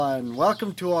And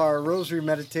welcome to our Rosary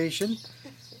Meditation.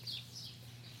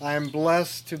 I am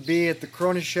blessed to be at the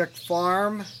Kronishek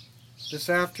farm this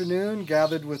afternoon,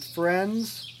 gathered with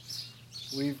friends.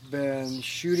 We've been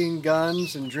shooting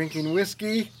guns and drinking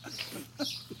whiskey.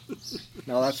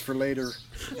 No, that's for later.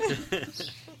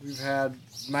 We've had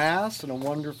Mass and a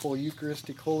wonderful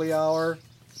Eucharistic Holy Hour.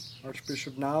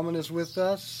 Archbishop Naumann is with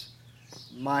us.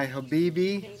 My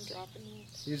Habibi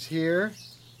is here.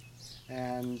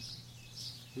 And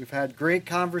we've had great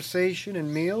conversation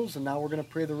and meals, and now we're going to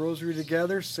pray the rosary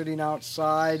together, sitting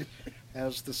outside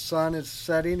as the sun is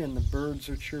setting and the birds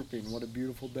are chirping. What a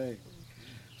beautiful day.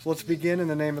 So let's begin in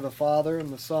the name of the Father, and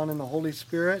the Son, and the Holy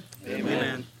Spirit.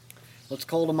 Amen. Let's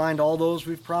call to mind all those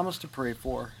we've promised to pray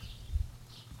for.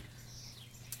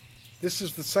 This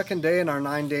is the second day in our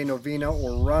 9-day novena,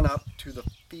 or run-up to the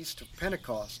Feast of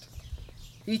Pentecost.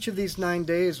 Each of these 9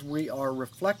 days we are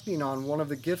reflecting on one of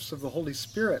the gifts of the Holy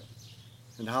Spirit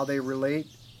and how they relate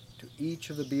to each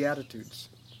of the Beatitudes.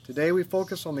 Today we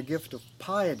focus on the gift of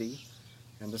piety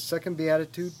and the second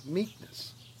Beatitude,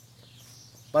 meekness.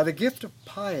 By the gift of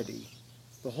piety,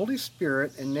 the Holy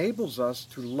Spirit enables us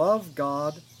to love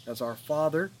God as our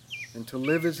Father and to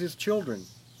live as His children.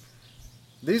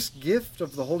 This gift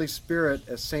of the Holy Spirit,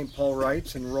 as St. Paul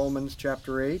writes in Romans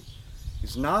chapter 8,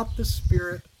 is not the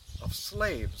spirit of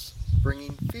slaves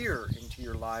bringing fear into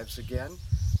your lives again.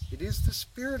 It is the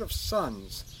spirit of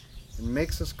sons and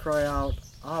makes us cry out,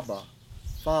 Abba,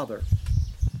 Father.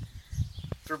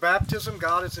 Through baptism,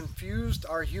 God has infused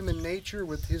our human nature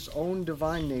with His own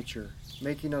divine nature,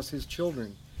 making us His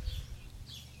children.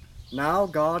 Now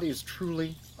God is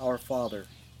truly our Father.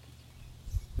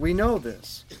 We know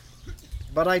this,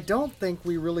 but I don't think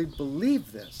we really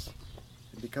believe this.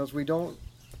 Because we don't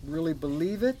really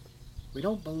believe it, we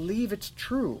don't believe it's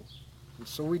true. And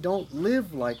so we don't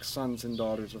live like sons and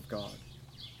daughters of God.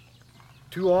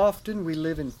 Too often we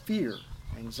live in fear,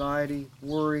 anxiety,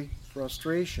 worry,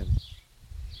 frustration.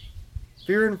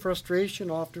 Fear and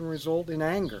frustration often result in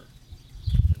anger.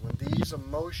 And when these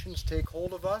emotions take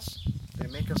hold of us, they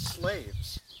make us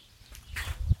slaves.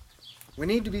 We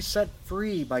need to be set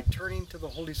free by turning to the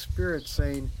Holy Spirit,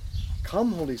 saying,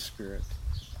 Come, Holy Spirit,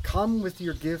 come with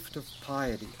your gift of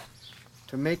piety,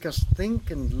 to make us think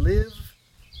and live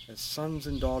as sons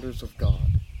and daughters of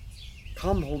God.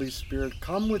 Come, Holy Spirit,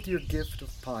 come with your gift of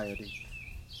piety.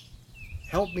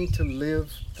 Help me to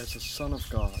live as a son of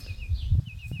God.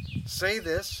 Say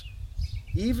this,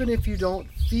 even if you don't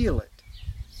feel it,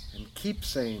 and keep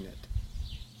saying it.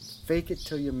 Fake it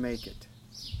till you make it.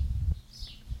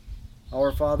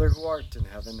 Our Father who art in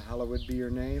heaven, hallowed be your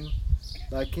name.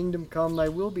 Thy kingdom come, thy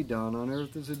will be done on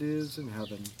earth as it is in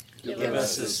heaven. Give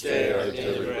us this day our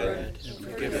daily bread, and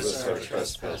forgive us our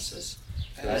trespasses,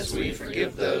 as we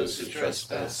forgive those who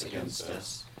trespass against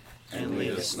us. And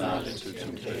lead us not into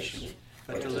temptation,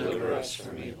 but deliver us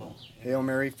from evil. Hail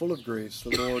Mary, full of grace,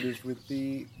 the Lord is with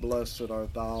thee. Blessed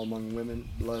art thou among women.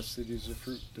 Blessed is the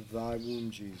fruit of thy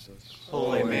womb, Jesus.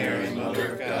 Holy Mary,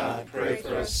 Mother of God, pray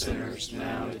for us sinners,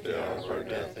 now and at the hour of our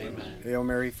death. Amen. Hail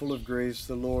Mary, full of grace,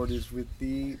 the Lord is with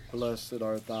thee. Blessed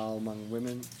art thou among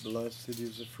women. Blessed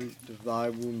is the fruit of thy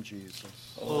womb, Jesus.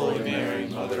 Holy Mary,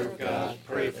 Mother of God,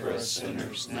 pray for us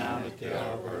sinners, now and at the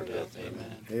hour of our death.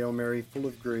 Amen. Hail Mary, full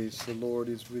of grace, the Lord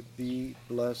is with thee.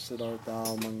 Blessed art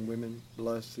thou among women.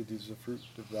 Blessed is the fruit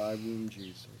of thy womb,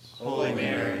 Jesus. Holy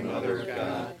Mary, Mother of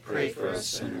God, pray for us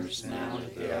sinners, now and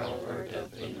at the hour of our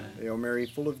death. Amen. Hail Mary,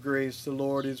 full of grace, the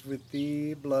Lord is with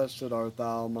thee. Blessed art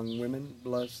thou among women.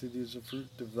 Blessed is the fruit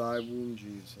of thy womb,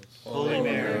 Jesus. Holy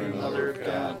Mary, Mother of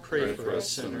God, pray for us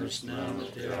sinners, now and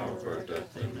at the hour of our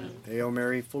death. Amen. Hail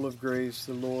Mary, full of grace,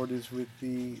 the Lord is with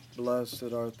thee.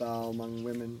 Blessed art thou among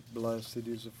women. Blessed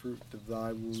is the fruit of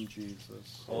thy womb,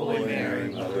 Jesus. Holy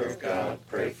Mary, Mother of God,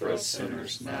 pray for us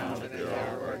sinners, now and at the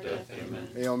hour of our death. Amen.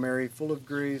 Hail Mary, full of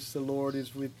grace, the Lord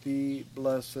is with thee.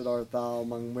 Blessed art thou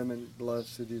among women.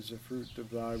 Blessed is the fruit of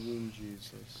thy womb,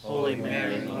 Jesus. Holy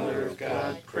Mary, Mother of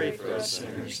God, pray for us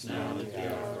sinners, now and at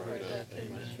the hour of our death.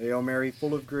 Amen. Hail Mary,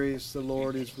 full of grace, the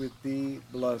Lord is with thee.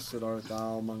 Blessed art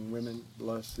thou among women.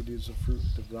 Blessed is the fruit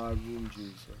of thy womb,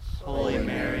 Jesus. Holy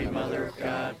Mary, Mother of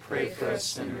God, pray for us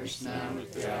sinners, now and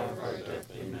at the hour of our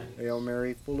death. Amen. Hail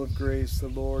Mary, full of grace, the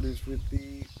Lord is with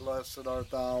thee. Blessed art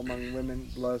thou among women.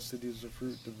 Blessed is the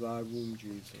fruit of thy womb,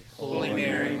 Jesus. Holy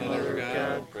Mary, Mother of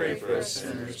God, pray for us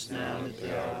sinners, now and at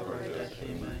the hour of our death.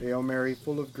 Amen. Hail Mary,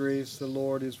 full of grace, the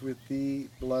Lord is with thee.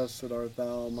 Blessed art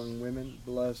thou among women.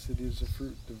 Blessed is the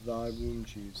fruit of thy womb,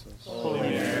 Jesus. Holy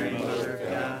Mary, Mother of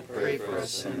God, pray for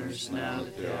us sinners, now and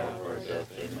at the hour of our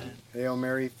death. Amen. Hail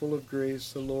Mary, full of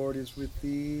grace, the Lord is with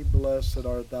thee. Blessed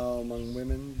art thou among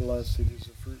women. Blessed is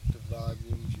the fruit of thy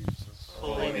womb, Jesus.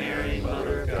 Holy Mary,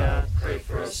 Mother of God, pray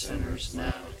for us sinners now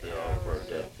and at the hour of our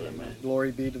death. Amen.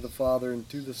 Glory be to the Father, and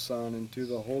to the Son, and to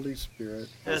the Holy Spirit.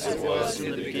 As it was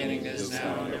in the beginning, is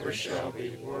now, and ever shall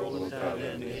be, world without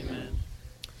end. Amen.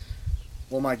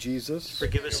 O my Jesus,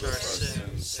 Forgive us our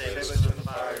sins, save us from the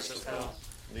fires of hell.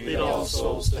 Lead all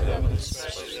souls to heaven,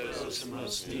 especially those who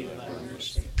most need thy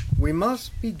mercy. we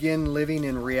must begin living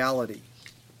in reality,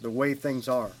 the way things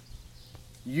are.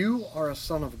 You are a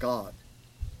son of God.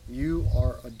 You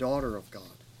are a daughter of God.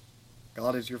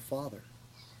 God is your Father.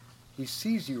 He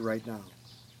sees you right now.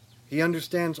 He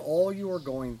understands all you are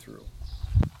going through.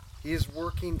 He is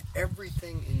working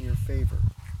everything in your favor.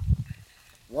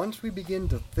 Once we begin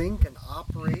to think and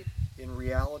operate in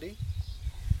reality,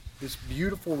 this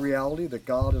beautiful reality that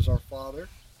God is our Father,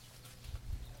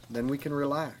 then we can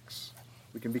relax.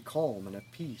 We can be calm and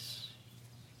at peace.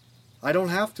 I don't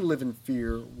have to live in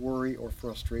fear, worry, or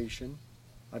frustration.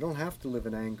 I don't have to live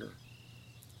in anger.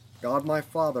 God, my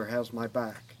Father, has my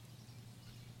back.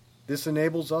 This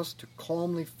enables us to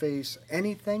calmly face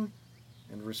anything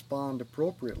and respond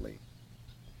appropriately.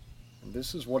 And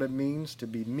this is what it means to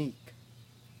be meek,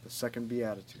 the second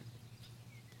beatitude.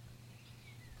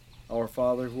 Our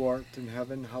Father, who art in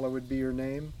heaven, hallowed be your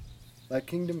name. Thy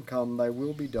kingdom come, thy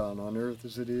will be done, on earth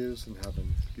as it is in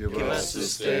heaven. Give us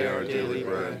this day our daily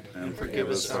bread, and forgive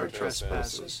us our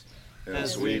trespasses,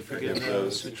 as we forgive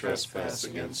those who trespass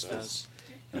against us.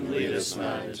 And lead us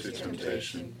not into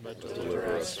temptation, but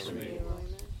deliver us from evil.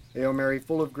 Hail Mary,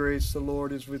 full of grace, the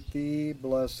Lord is with thee.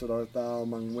 Blessed art thou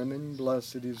among women.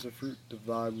 Blessed is the fruit of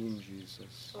thy womb,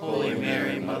 Jesus. Holy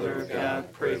Mary, Mother of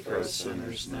God, pray for us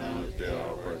sinners now and at the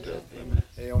hour of our death. Amen.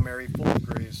 Hail Mary, full of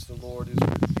grace, the Lord is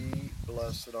with thee.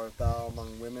 Blessed art thou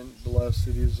among women. Blessed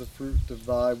is the fruit of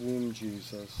thy womb,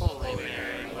 Jesus. Holy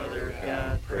Mary, Mother of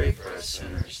God, pray for us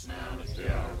sinners now and at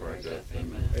the hour of our death.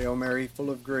 Amen. Hail Mary, full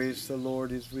of grace, the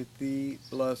Lord is with thee.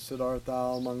 Blessed art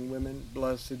thou among women.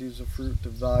 Blessed is the fruit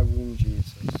of thy womb,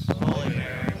 Jesus. Holy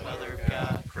Mary, Mother of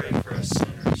God, pray for us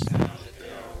sinners now and at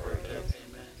the hour of our death.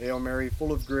 Amen. Hail Mary,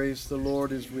 full of grace, the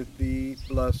Lord is with thee.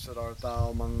 Blessed art thou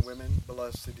among women.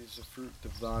 Blessed is the fruit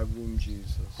of thy womb,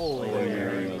 Jesus. Holy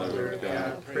Mary, Mother of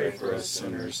God, pray for us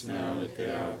sinners now and at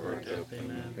the hour of our death.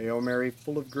 Amen. Hail Mary,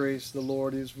 full of grace, the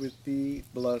Lord is with thee.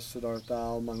 Blessed art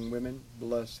thou among women.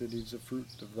 Blessed is the fruit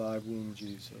of thy womb,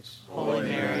 Jesus. Holy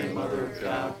Mary, Mother of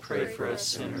God, pray for us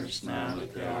sinners now and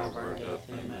at the hour of our death.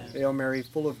 Amen. Hail Mary,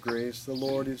 full of grace, the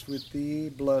Lord is with thee.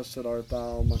 Blessed art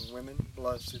thou among women.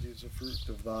 Blessed is the fruit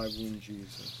of thy womb,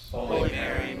 Jesus. Holy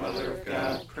Mary, Mother of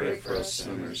God, pray for us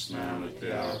sinners now and at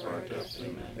the hour of our death.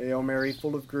 Amen. Hail Mary,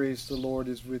 full of grace, the Lord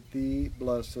is with thee.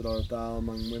 Blessed art thou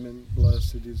among women.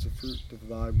 Blessed is the fruit of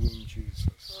thy womb,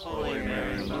 Jesus. Holy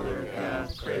Mary, Mother of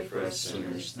God, pray for us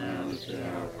sinners now and at the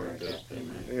hour of our death.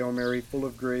 Amen. Hail Mary, full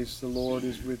of grace, the Lord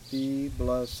is with thee.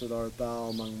 Blessed art thou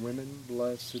among women.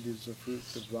 Blessed is the fruit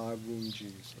of thy womb,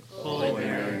 Jesus. Holy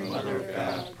Mary, Mother of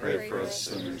God, pray for us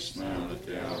sinners now and at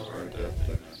the hour of our death.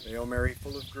 Amen. Hail Mary,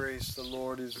 full of grace, the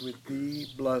Lord is with thee.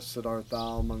 Blessed art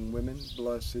thou among women.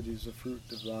 Blessed is the fruit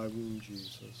of thy womb,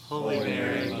 Jesus. Holy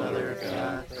Mary, Mother of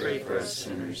God, pray for us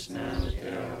sinners now and at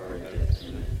the hour of our death.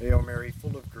 Amen. Hail Mary,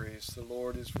 full of grace, the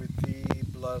Lord is with thee.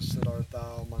 Blessed art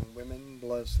thou among women.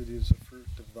 Blessed is the fruit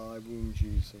of thy womb,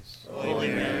 Jesus. Holy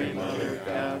Mary, Mother of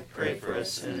God, pray for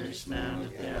us sinners now and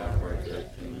at the hour of our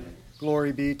death. Amen.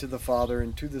 Glory be to the Father,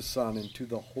 and to the Son, and to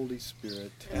the Holy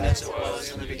Spirit. As it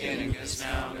was in the beginning, is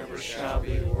now, and ever shall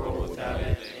be, world without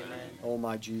end. Amen. O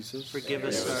my Jesus, Forgive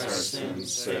us our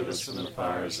sins, save us from the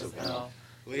fires of hell.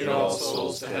 Lead all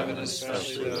souls to heaven,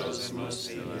 especially those in most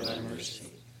need of thy mercy.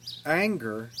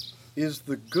 anger is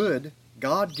the good,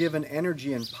 God-given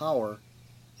energy and power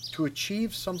to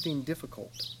achieve something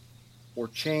difficult, or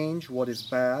change what is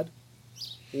bad,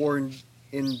 or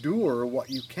endure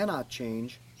what you cannot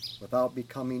change without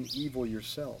becoming evil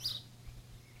yourself.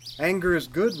 Anger is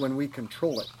good when we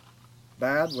control it,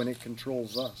 bad when it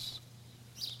controls us.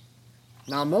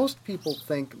 Now, most people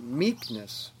think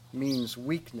meekness means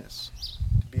weakness,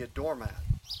 to be a doormat,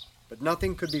 but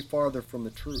nothing could be farther from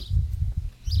the truth.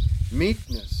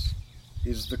 Meekness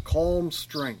is the calm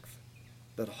strength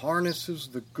that harnesses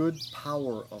the good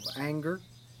power of anger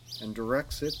and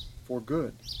directs it for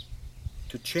good,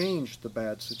 to change the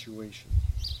bad situation,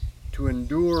 to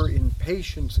endure in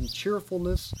patience and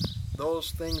cheerfulness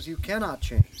those things you cannot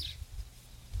change,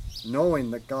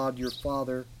 knowing that God your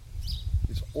Father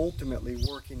is ultimately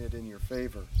working it in your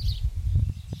favor.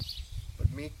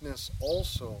 But meekness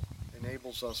also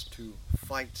enables us to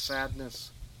fight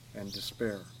sadness and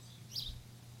despair.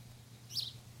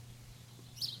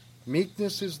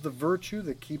 Meekness is the virtue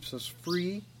that keeps us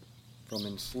free from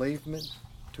enslavement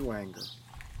to anger.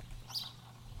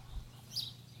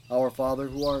 Our Father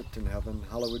who art in heaven,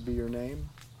 hallowed be your name.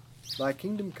 Thy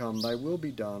kingdom come, thy will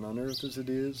be done, on earth as it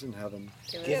is in heaven.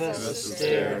 Give us this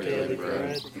day our daily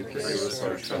bread, and forgive us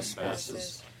our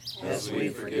trespasses, as we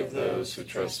forgive those who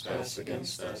trespass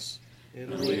against us.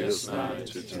 And lead us not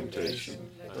into temptation,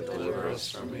 but deliver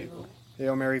us from evil.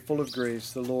 Hail Mary, full of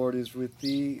grace, the Lord is with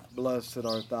thee. Blessed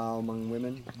art thou among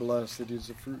women. Blessed is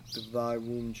the fruit of thy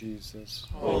womb, Jesus.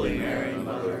 Holy Mary,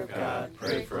 Mother of God,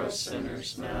 pray for us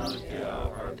sinners, now and at the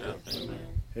hour of our death. Amen.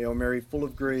 Hail Mary, full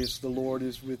of grace, the Lord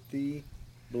is with thee.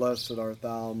 Blessed art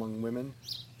thou among women.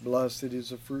 Blessed is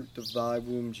the fruit of thy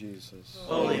womb, Jesus.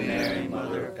 Holy Mary,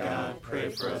 Mother of God, pray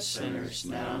for us sinners,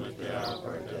 now and at the hour of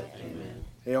our death. Amen.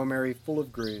 Hail Mary, full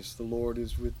of grace, the Lord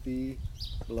is with thee.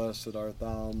 Blessed art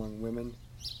thou among women.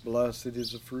 Blessed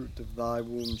is the fruit of thy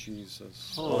womb,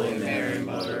 Jesus. Holy Mary,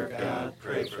 Mother of God,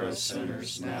 pray for us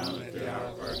sinners, now and at the hour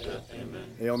of our death.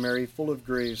 Amen. Hail Mary, full of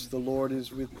grace, the Lord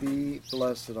is with thee.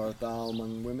 Blessed art thou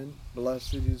among women.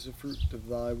 Blessed is the fruit of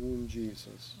thy womb,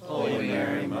 Jesus. Holy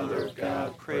Mary, Mother of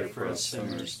God, pray for us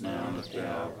sinners, now and at the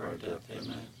hour of our death.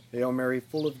 Amen. Hail Mary,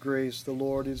 full of grace, the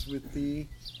Lord is with thee.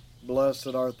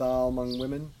 Blessed art thou among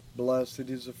women. Blessed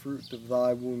is the fruit of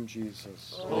thy womb,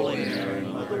 Jesus. Holy Mary,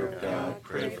 Mother of God,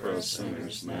 pray for us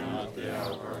sinners, now at the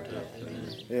hour of our death.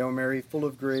 Amen. Hail Mary, full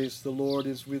of grace, the Lord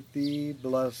is with thee.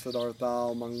 Blessed art thou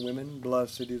among women.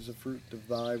 Blessed is the fruit of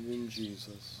thy womb,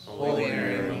 Jesus. Holy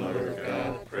Mary, Mother of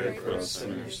God, pray for us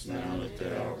sinners, now at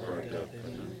the hour of our death.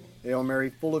 Amen. Hail Mary,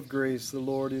 full of grace, the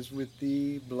Lord is with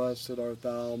thee. Blessed art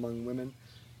thou among women.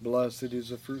 Blessed is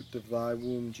the fruit of thy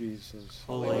womb, Jesus.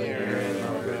 Holy Mary,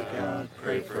 Mother of God,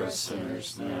 pray for us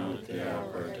sinners, now at the hour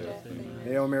of our death. Amen.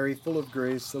 Hail Mary, full of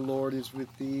grace, the Lord is with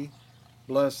thee.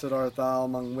 Blessed art thou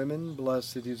among women.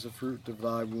 Blessed is the fruit of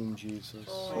thy womb, Jesus.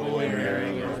 Holy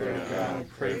Mary, Mother of God,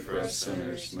 pray for us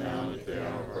sinners, now at the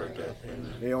hour of our death.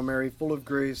 Amen. Hail Mary, full of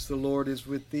grace, the Lord is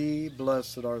with thee.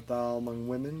 Blessed art thou among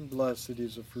women. Blessed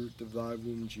is the fruit of thy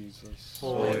womb, Jesus.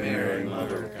 Holy Mary,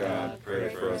 Mother of God,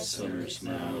 pray for us sinners,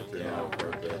 now at the hour of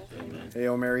our death. Amen.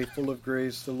 Hail Mary, full of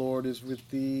grace, the Lord is with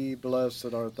thee.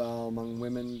 Blessed art thou among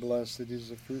women. Blessed is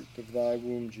the fruit of thy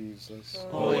womb, Jesus.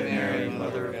 Holy Mary,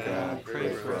 Mother of God, pray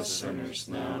for us sinners,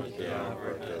 now at the hour of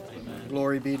our death. Amen.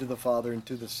 Glory be to the Father, and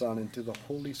to the Son, and to the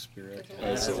Holy Spirit.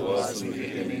 As it was in the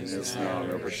beginning, is now,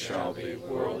 and ever shall be,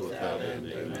 world without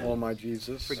end. Amen. O my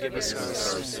Jesus, Forgive us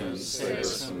our sins, save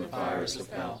us from the fires of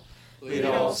hell. Lead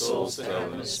all souls to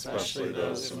heaven, especially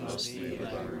those who most need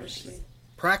thy mercy.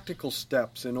 practical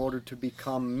steps in order to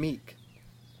become meek.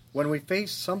 When we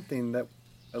face something that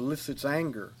elicits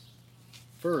anger,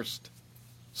 first,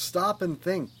 stop and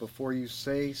think before you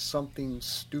say something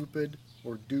stupid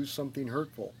or do something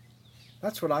hurtful.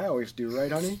 That's what I always do,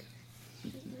 right, honey?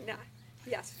 No.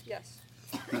 Yes.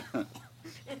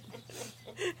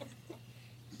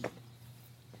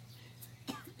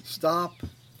 Stop,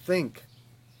 think.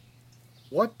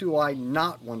 What do I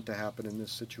not want to happen in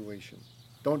this situation?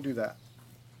 Don't do that.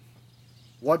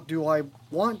 What do I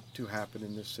want to happen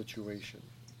in this situation?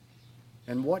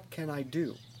 And what can I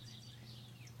do?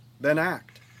 Then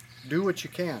act. Do what you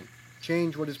can.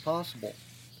 Change what is possible.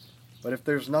 But if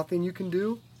there's nothing you can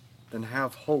do, then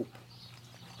have hope.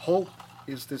 Hope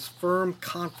is this firm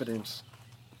confidence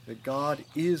that God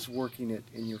is working it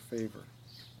in your favor.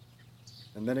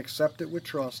 And then accept it with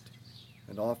trust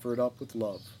and offer it up with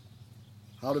love.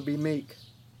 How to be meek.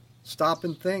 Stop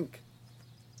and think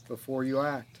before you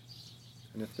act.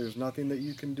 And if there's nothing that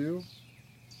you can do,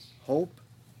 hope,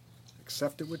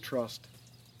 accept it with trust,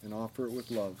 and offer it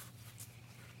with love.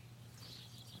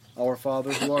 Our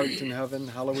Father who art in heaven,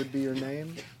 hallowed be your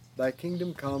name. Thy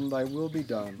kingdom come, thy will be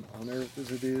done, on earth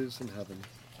as it is in heaven.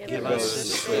 Give us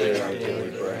this day our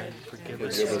daily bread. Forgive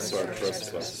us our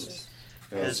trespasses,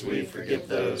 as we forgive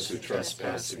those who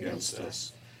trespass against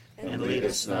us. And lead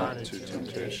us not into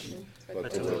temptation,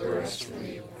 but deliver us from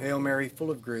evil. Hail Mary, full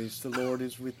of grace, the Lord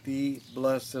is with thee.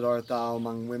 Blessed art thou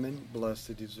among women.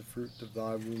 Blessed is the fruit of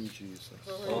thy womb, Jesus.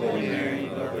 Holy Mary,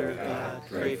 Mother of God,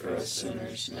 pray for us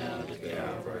sinners, now and at the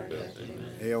hour of our death.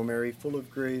 Amen. Hail Mary, full of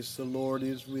grace, the Lord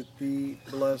is with thee.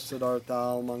 Blessed art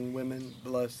thou among women.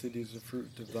 Blessed is the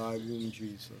fruit of thy womb,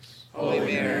 Jesus. Holy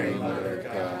Mary, Mother of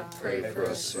God, pray for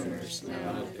us sinners,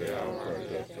 now and at the hour of our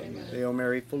death. Amen. Hail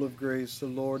Mary, full of grace, the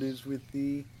Lord is with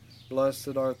thee.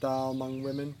 Blessed art thou among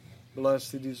women.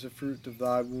 Blessed is the fruit of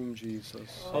thy womb, Jesus.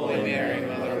 Holy Mary,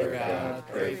 Mother of God,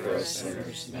 pray for us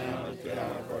sinners, now and at the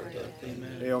hour of our death.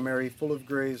 Amen. Hail Mary, full of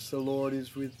grace, the Lord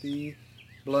is with thee.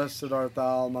 Blessed art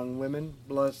thou among women,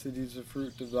 blessed is the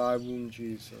fruit of thy womb,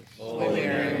 Jesus. Holy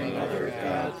Mary, Mother of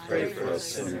God, pray for us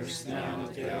sinners now and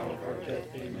at the hour of our death.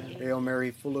 Amen. Hail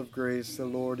Mary, full of grace, the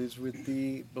Lord is with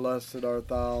thee. Blessed art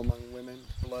thou among women,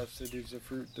 blessed is the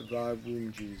fruit of thy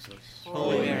womb, Jesus.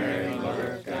 Holy Mary,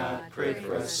 Mother of God, pray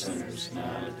for us sinners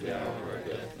now and at the hour of our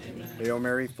death. Amen. Hail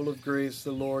Mary, full of grace,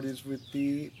 the Lord is with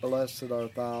thee. Blessed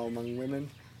art thou among women,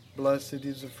 blessed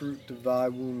is the fruit of thy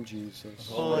womb, Jesus.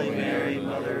 Holy Mary,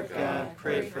 Mother of God,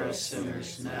 pray for us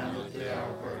sinners now and at the hour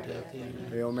of our death. Amen.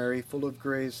 Hail Mary, full of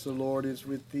grace, the Lord is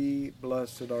with thee.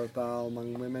 Blessed art thou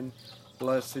among women,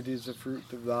 blessed is the fruit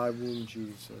of thy womb,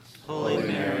 Jesus. Holy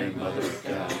Mary, Mother of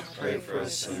God, pray for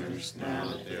us sinners now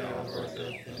and at the hour of our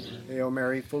death. Amen. Hail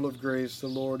Mary, full of grace, the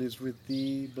Lord is with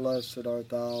thee. Blessed art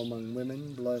thou among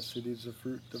women, blessed is the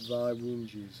fruit of thy womb,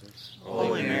 Jesus.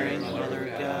 Holy Mary, Mother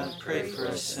of God, pray for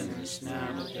us sinners now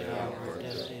and at the hour of our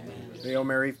death. Amen. Hail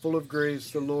Mary, full of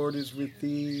grace, the Lord is with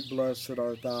thee. Blessed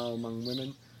art thou among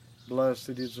women,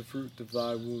 blessed is the fruit of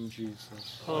thy womb,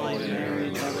 Jesus. Holy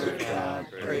Mary, Mother of God,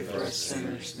 pray for us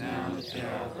sinners now and at the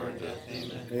hour of our death.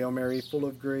 Amen. Hail Mary, full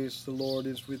of grace, the Lord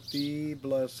is with thee.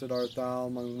 Blessed art thou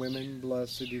among women,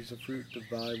 blessed is the fruit of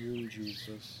thy womb,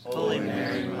 Jesus. Holy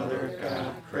Mary, Mother of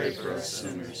God, pray for us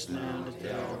sinners now and at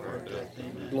the hour of our death.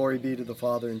 Amen. Glory be to the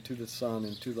Father, and to the Son,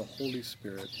 and to the Holy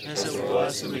Spirit. As it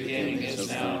was in the beginning, is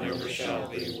now, and ever shall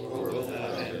be, world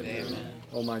without end. Amen.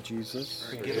 O my Jesus,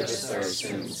 Forgive us our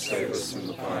sins, save us from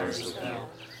the fires of hell.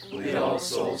 Lead all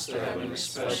souls to heaven,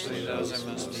 especially those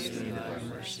who most need thy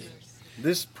mercy.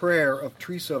 this prayer of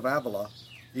Teresa of Avila,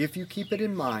 if you keep it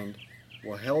in mind,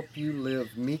 will help you live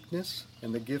meekness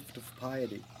and the gift of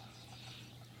piety.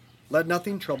 Let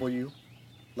nothing trouble you.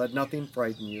 Let nothing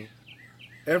frighten you.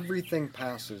 Everything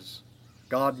passes.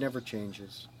 God never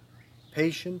changes.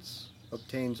 Patience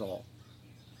obtains all.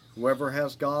 Whoever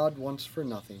has God wants for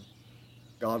nothing.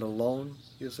 God alone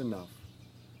is enough.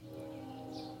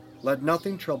 Let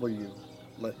nothing trouble you.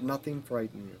 Let nothing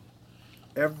frighten you.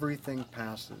 Everything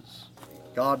passes.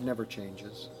 God never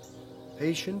changes.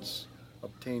 Patience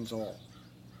obtains all.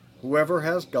 Whoever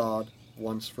has God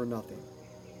wants for nothing.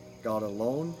 God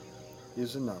alone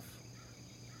is enough.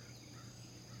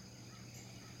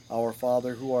 Our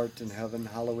Father, who art in heaven,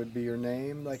 hallowed be your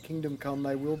name. Thy kingdom come,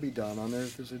 thy will be done, on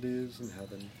earth as it is in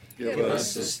heaven. Give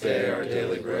us this day our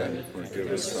daily bread, and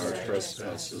forgive us our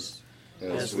trespasses,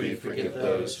 as we forgive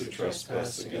those who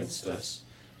trespass against us.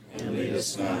 And lead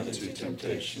us not into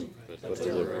temptation, but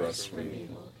deliver us from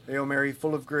evil. Hail Mary,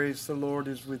 full of grace, the Lord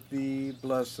is with thee.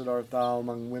 Blessed art thou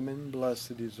among women,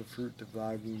 blessed is the fruit of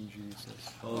thy womb,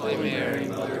 Jesus. Holy Mary,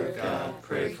 Mother of God,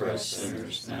 pray for us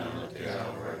sinners now and at the hour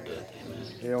of our death.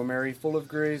 Amen. Hail Mary, full of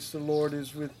grace, the Lord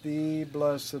is with thee.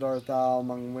 Blessed art thou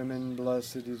among women,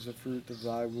 blessed is the fruit of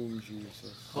thy womb,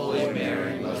 Jesus. Holy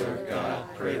Mary, Mother of God,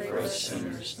 pray for us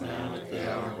sinners now and at the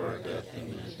hour of our death.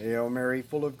 Amen. Hail Mary,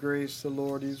 full of grace, the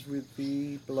Lord is with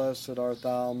thee. Blessed art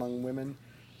thou among women,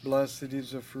 blessed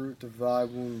is the fruit of thy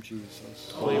womb,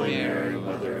 Jesus. Holy Mary,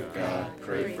 Mother of God,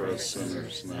 pray for us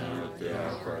sinners now and at the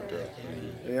hour of our death.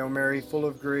 Amen. Hail Mary, full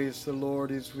of grace, the Lord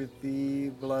is with thee.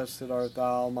 Blessed art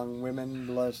thou among women,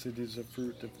 blessed is the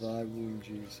fruit of thy womb,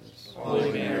 Jesus.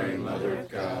 Holy Mary, Mother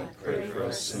of God, pray for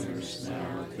us sinners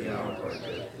now and at the hour of our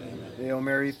death. Amen. Hail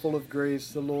Mary, full of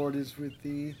grace, the Lord is with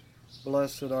thee.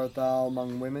 Blessed art thou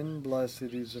among women, blessed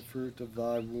is the fruit of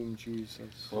thy womb,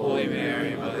 Jesus. Holy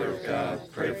Mary, Mother of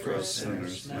God, pray for us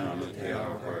sinners now and at the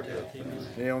hour of our death. Amen.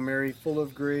 Hail Mary, full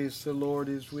of grace, the Lord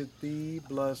is with thee.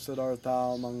 Blessed art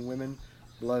thou among women,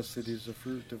 blessed is the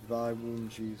fruit of thy womb,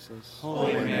 Jesus.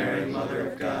 Holy Mary,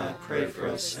 Mother of God, pray for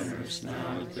us sinners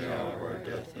now and at the hour of our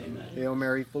death. Amen. Hail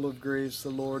Mary, full of grace, the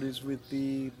Lord is with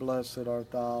thee. Blessed art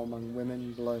thou among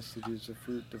women, blessed is the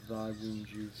fruit of thy womb,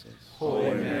 Jesus.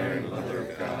 Holy Mary, Mother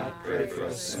of God, pray for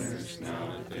us sinners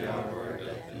now and at the hour of our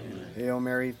death. Amen. Hail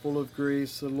Mary, full of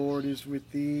grace, the Lord is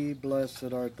with thee.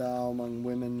 Blessed art thou among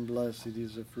women, blessed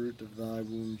is the fruit of thy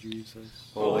womb, Jesus.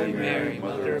 Holy Mary,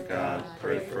 Mother of God,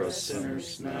 pray for us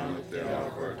sinners now and at the hour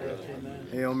of our death. Amen.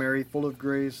 Hail Mary, full of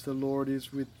grace, the Lord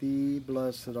is with thee.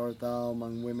 Blessed art thou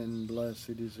among women,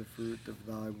 blessed is the fruit of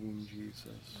thy womb,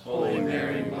 Jesus. Holy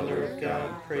Mary, Mother of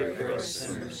God, pray for us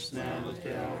sinners now and at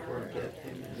the hour of our death.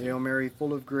 Amen. Hail Mary,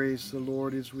 full of grace, the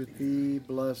Lord is with thee.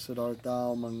 Blessed art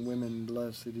thou among women,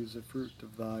 blessed is the fruit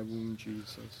of thy womb,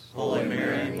 Jesus. Holy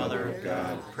Mary, Mother of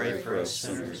God, pray for us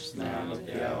sinners now and at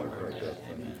the hour of our death.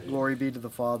 Amen. Glory be to the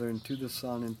Father, and to the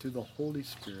Son, and to the Holy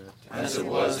Spirit. As it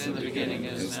was in the beginning,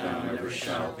 is now, and ever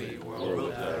shall be, world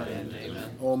without end.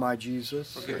 Amen. O my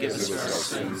Jesus, Forgive us our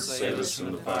sins, save us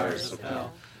from the fires of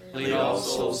hell. Lead all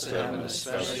souls to heaven,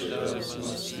 especially those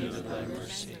most in need of thy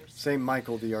mercy. Saint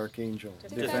Michael the Archangel,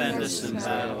 Defend us in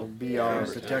battle. be our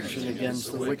protection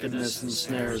against the wickedness and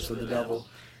snares of the devil.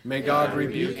 May God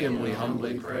rebuke him, we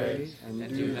humbly pray. And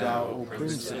do thou, O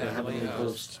Prince of the heavenly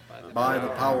host, by the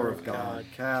power of God,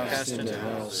 cast into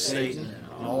hell Satan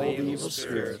and all the evil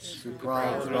spirits who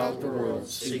prowl throughout the world,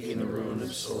 seeking the ruin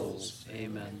of souls.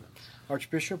 Amen.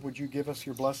 Archbishop, would you give us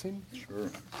your blessing? Sure.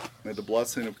 May the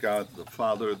blessing of God, the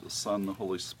Father, the Son, the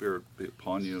Holy Spirit be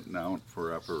upon you now and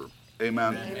forever.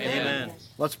 Amen. Amen.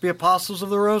 Let's be apostles of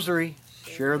the Rosary.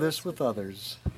 Share this with others.